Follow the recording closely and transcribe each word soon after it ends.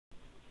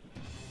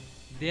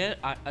There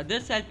are other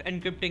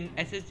self-encrypting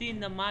SSD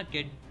in the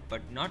market,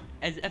 but not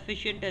as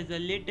efficient as the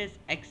latest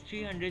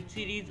X300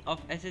 series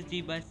of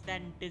SSD by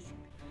Sandisk.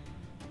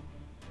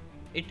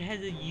 It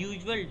has a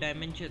usual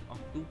dimension of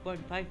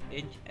 2.5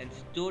 inch and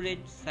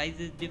storage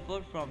sizes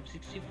differ from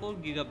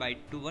 64GB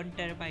to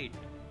 1TB.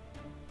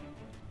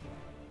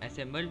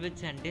 Assembled with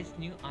Sandisk's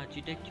new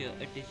architecture,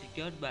 it is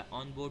secured by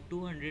onboard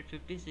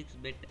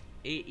 256-bit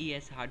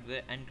AES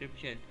hardware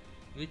encryption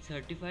with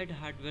certified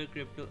hardware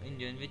crypto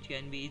engine which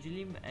can be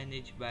easily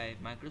managed by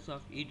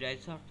Microsoft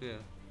eDrive software.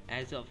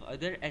 As of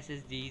other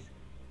SSDs,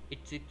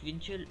 its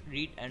sequential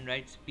read and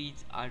write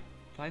speeds are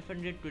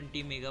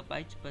 520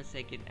 megabytes per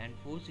second and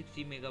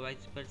 460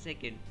 megabytes per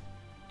second.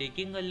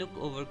 Taking a look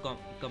over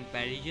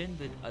comparison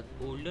with an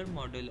older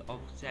model of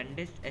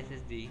Sandisk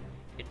SSD,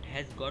 it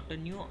has got a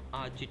new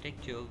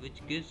architecture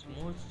which gives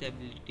more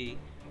stability.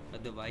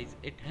 Otherwise,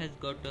 it has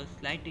got a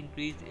slight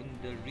increase in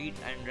the read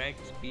and write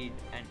speed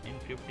and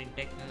encrypting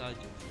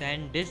technology.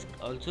 Sandisk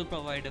also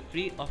provide a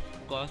free of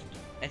cost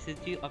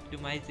SSD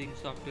optimizing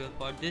software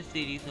for this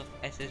series of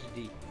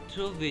SSD,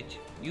 through which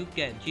you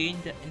can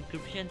change the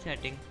encryption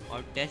setting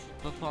or test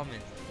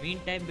performance.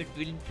 Mean time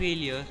between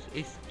failures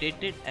is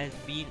stated as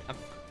being up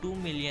to 2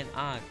 million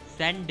hours.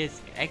 Sandisk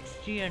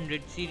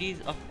X300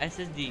 series of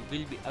SSD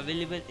will be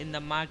available in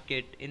the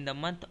market in the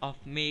month of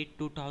May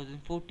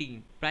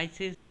 2014.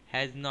 Prices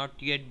has not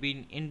yet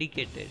been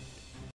indicated.